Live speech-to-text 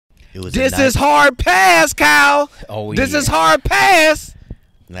This is hard pass, Kyle. Oh, this is hard pass.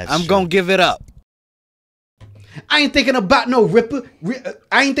 I'm gonna give it up. I ain't thinking about no Ripper.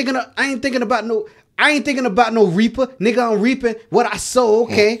 I ain't thinking about no Reaper. Nigga, I'm reaping what I sow,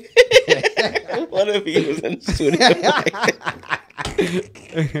 okay? What if he was in the studio?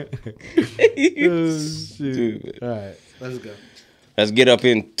 Stupid. All right, let's go. Let's get up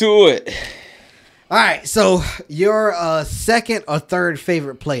into it. All right, so your second or third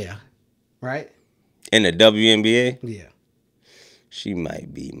favorite player, right? In the WNBA? Yeah. She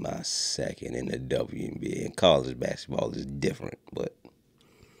might be my second in the WNBA. And college basketball is different, but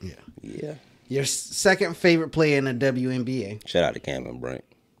yeah. Your second favorite player in the WNBA. Shout out to Cameron Brink.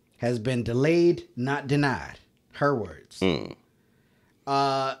 Has been delayed, not denied. Her words.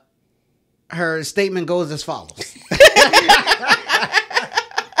 Her statement goes as follows.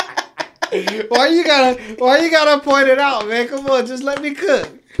 Why you gotta point it out, man? Come on, just let me cook.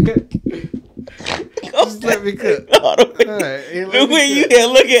 Just let me cook. All right, the way you here,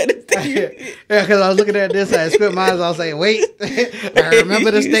 look at it. Yeah, because I was looking at this, I squint my eyes. I was saying, wait. I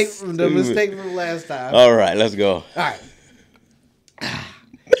remember the mistake from last time. All right, let's go. All right.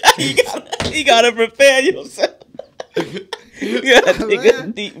 you gotta prepare yourself. You gotta take a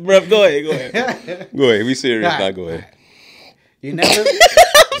deep breath. Go ahead. Go ahead. We serious now. Right. Go ahead. You never.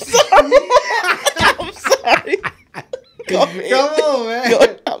 I'm sorry. Go ahead. Come on, man. Go.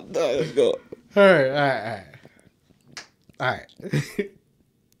 I'm done. Let's go. All right.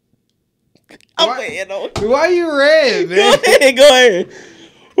 I'm waiting on. Why you red, man? Go ahead.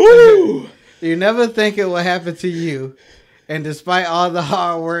 Woo. You never think it will happen to you, and despite all the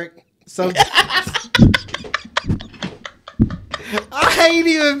hard work, sometimes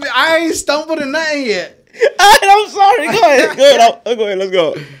I ain't stumbled in nothing yet. I'm sorry. Go ahead. Go ahead. Let's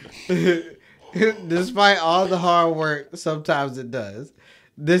go. Despite all the hard work, sometimes it does.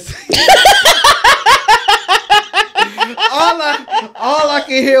 This all I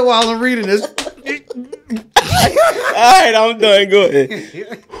can hear while I'm reading this. All right, I'm done. Go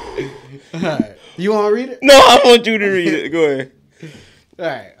ahead. All right. You want to read it? No, I want you to read it. Go ahead. All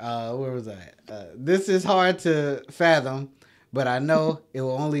right. Where was I at? This is hard to fathom, but I know it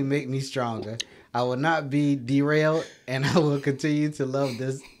will only make me stronger. I will not be derailed, and I will continue to love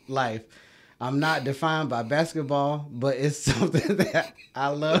this life. I'm not defined by basketball, but it's something that I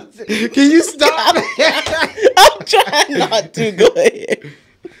love. Can you stop? I'm trying not to. Go ahead.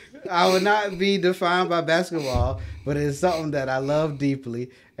 I will not be defined by basketball, but it's something that I love deeply,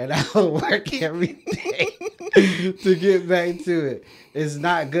 and I will work every day to get back to it. It's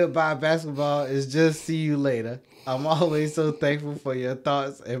not goodbye basketball. It's just see you later. I'm always so thankful for your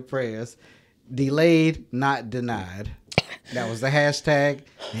thoughts and prayers. Delayed, not denied. That was the hashtag.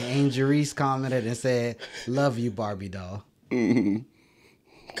 And Angel Reese commented and said, "Love you, Barbie doll." Mm-hmm.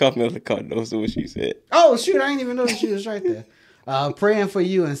 Kamilla Kardosa, what she said. Oh, shoot. I didn't even know she was right there. Praying for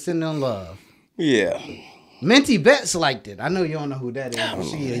you and sending love. Yeah. Minty Betts liked it. I know you don't know who that is.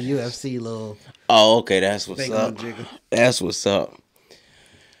 She a UFC little. Oh, okay. That's what's up. That's what's up.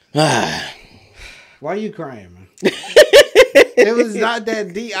 Why are you crying, man? It was not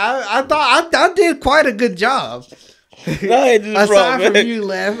that deep. I thought I did quite a good job. No, it just aside from you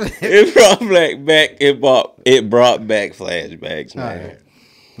laughing, it brought back. It brought back flashbacks, man.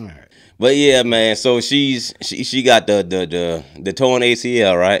 All right. But yeah, man. So she got the torn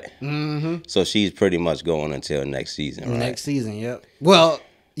ACL, right? Mm-hmm. So she's pretty much going until next season, right? Next season, yep. Well,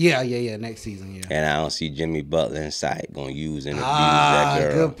 yeah. Next season, yeah. And I don't see Jimmy Butler in sight gonna use and abuse that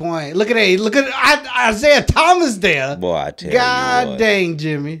girl. Good point. Look at Isaiah Thomas there. Boy, I tell you God dang,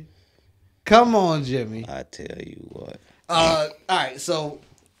 Jimmy. Come on, Jimmy. I tell you what. All right, so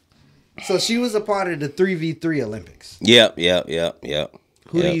she was a part of the 3v3 Olympics. Yep.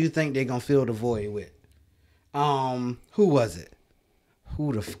 Who do you think they're gonna fill the void with? Who was it?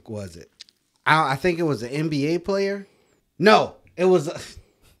 Who the fuck was it? I think it was an NBA player. No, it was.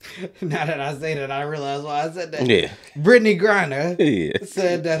 Now that I say that, I realize why I said that. Yeah. Brittany Griner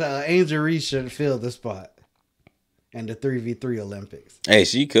said that Angel Reese should fill the spot in the 3v3 Olympics. Hey,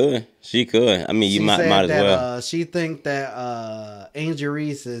 she could. I mean, you might as well. She think that Angel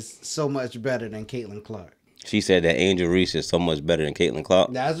Reese is so much better than Caitlin Clark. She said that Angel Reese is so much better than Caitlin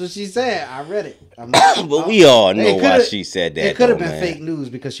Clark. That's what she said. I read it. But we all know why she said that. It could have been fake news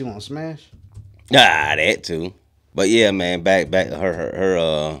because she won't smash. That too. But yeah, man, back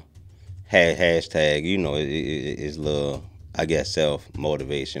her hashtag, you know, is little, I guess, self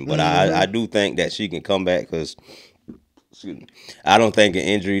motivation. But I do think that she can come back because I don't think an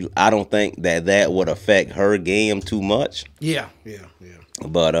injury. I don't think that would affect her game too much. Yeah.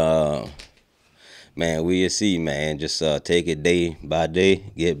 Man, we'll see, man. Just take it day by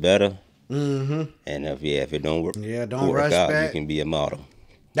day, get better. Mm-hmm. And if it don't work, don't rush out, back. you can be a model.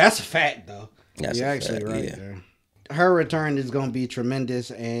 That's a fact, though. That's You're a actually fact, right yeah. there. Her return is going to be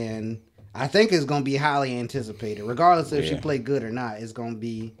tremendous, and I think it's going to be highly anticipated. Regardless if she played good or not, it's going to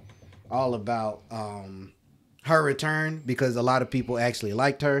be all about her return because a lot of people actually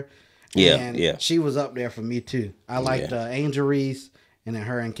liked her. And she was up there for me, too. I liked Angel Reese, and then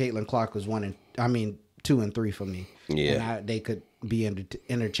her and Caitlin Clark was 2 and 3 for me. Yeah. And they could be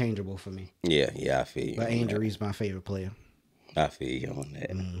interchangeable for me. Yeah, I feel you. But Angel Reese my favorite player. I feel you on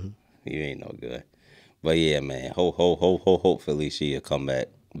that. Mm-hmm. You ain't no good. But yeah, man. Hopefully she'll come back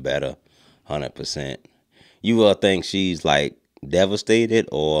better, 100%. You think she's like devastated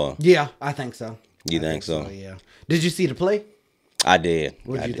or? Yeah, I think so. You think so? Yeah. Did you see the play? I did.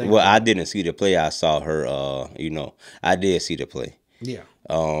 What did you think? Well, I didn't see the play. I saw her. I did see the play. Yeah.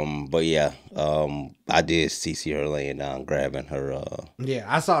 But yeah, I did see her laying down, grabbing her. Yeah,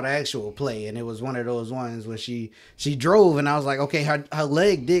 I saw the actual play, and it was one of those ones where she drove, and I was like, okay, her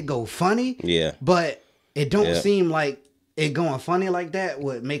leg did go funny. Yeah. But it don't seem like it going funny like that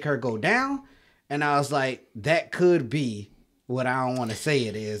would make her go down, and I was like, that could be what I don't want to say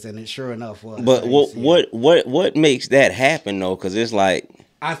it is, and it sure enough was. But what makes that happen though? Because it's like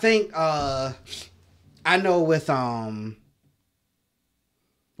I think I know with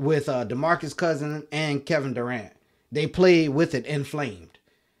DeMarcus Cousins and Kevin Durant, they play with it inflamed.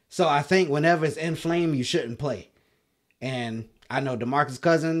 So I think whenever it's inflamed, you shouldn't play. And I know DeMarcus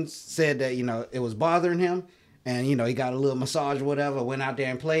Cousins said that, it was bothering him. And, he got a little massage or whatever, went out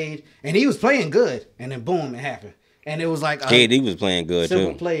there and played. And he was playing good. And then, boom, it happened. And it was like... KD was playing good,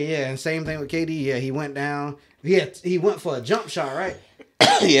 simple too. Play, yeah. And same thing with KD. Yeah, he went down. He went for a jump shot, right?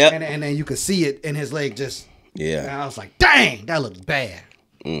 Yeah. And then you could see it in his leg just... Yeah. And I was like, dang, that looked bad.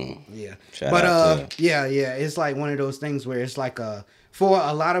 Yeah. It's like one of those things where it's like for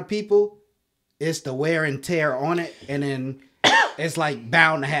a lot of people, it's the wear and tear on it, and then it's like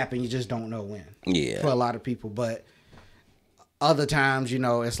bound to happen. You just don't know when. Yeah. For a lot of people, but other times,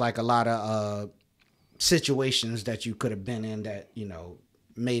 it's like a lot of situations that you could have been in that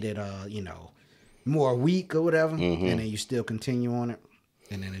made it more weak or whatever, and then you still continue on it,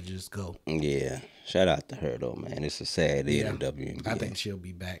 and then it just go. Yeah. Shout out to her though, man. It's a sad day in the WNBA. I think she'll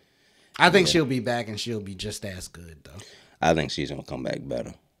be back. I think she'll be back, and she'll be just as good though. I think she's gonna come back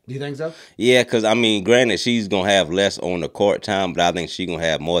better. Do you think so? Yeah, because granted, she's gonna have less on the court time, but I think she's gonna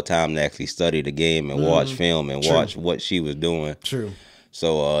have more time to actually study the game and watch film and watch what she was doing. True.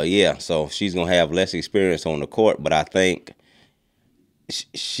 So so she's gonna have less experience on the court, but I think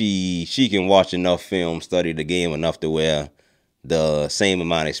she can watch enough film, study the game enough to where the same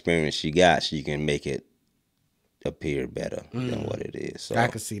amount of experience she got, she can make it appear better than what it is. So I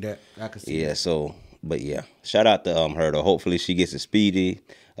can see that. Yeah. So, but yeah, shout out to her though. Hopefully she gets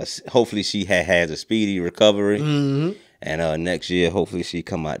hopefully she has a speedy recovery, and next year hopefully she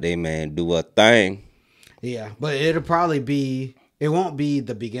come out there, man, do her thing. Yeah, but it'll probably be. It won't be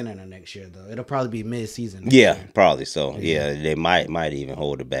the beginning of next year though. It'll probably be mid-season. Yeah, probably so. Yeah, they might even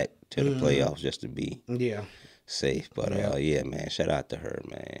hold it back to the playoffs just to be safe. But yeah, man, shout out to her,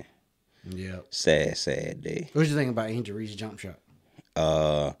 man. Yeah. Sad day. What you think about Angel Reese's jump shot?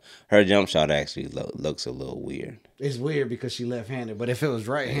 Her jump shot actually looks a little weird. It's weird because she left-handed, but if it was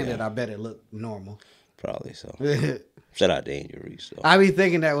right-handed, I bet it looked normal. Probably so. Shout out to Angel Reese. So. I be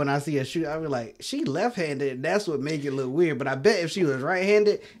thinking that when I see her shoot, I be like, she left-handed. That's what make it look weird. But I bet if she was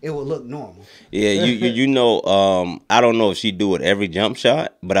right-handed, it would look normal. Yeah, I don't know if she do it every jump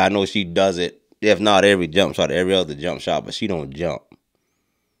shot, but I know she does it. If not every jump shot, every other jump shot, but she don't jump.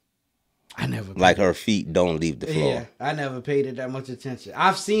 I never like her feet don't leave the floor. Yeah, I never paid it that much attention.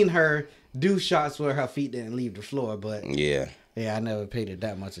 I've seen her do shots where her feet didn't leave the floor, but yeah, I never paid it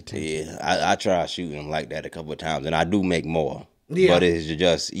that much attention. Yeah, I tried shooting them like that a couple of times, and I do make more. Yeah, but it's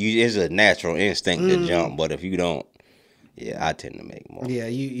just it's a natural instinct to jump. But if you don't, I tend to make more. Yeah,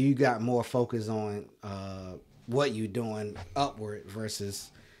 you got more focus on what you doing upward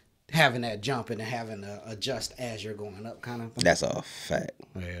versus having that jump and having to adjust as you're going up, kind of thing. That's a fact.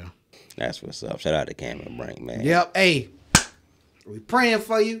 Yeah. That's what's up. Shout out to Cam and Brink, man. Yep. Hey, we praying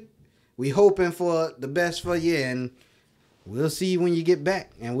for you. We hoping for the best for you, and we'll see you when you get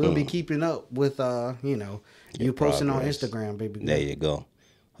back. And we'll be keeping up with, you posting on Instagram, baby girl. There you go.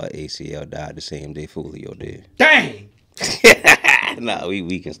 Her ACL died the same day Fulio did. Dang! Nah,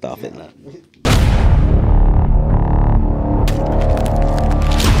 we can stop it now.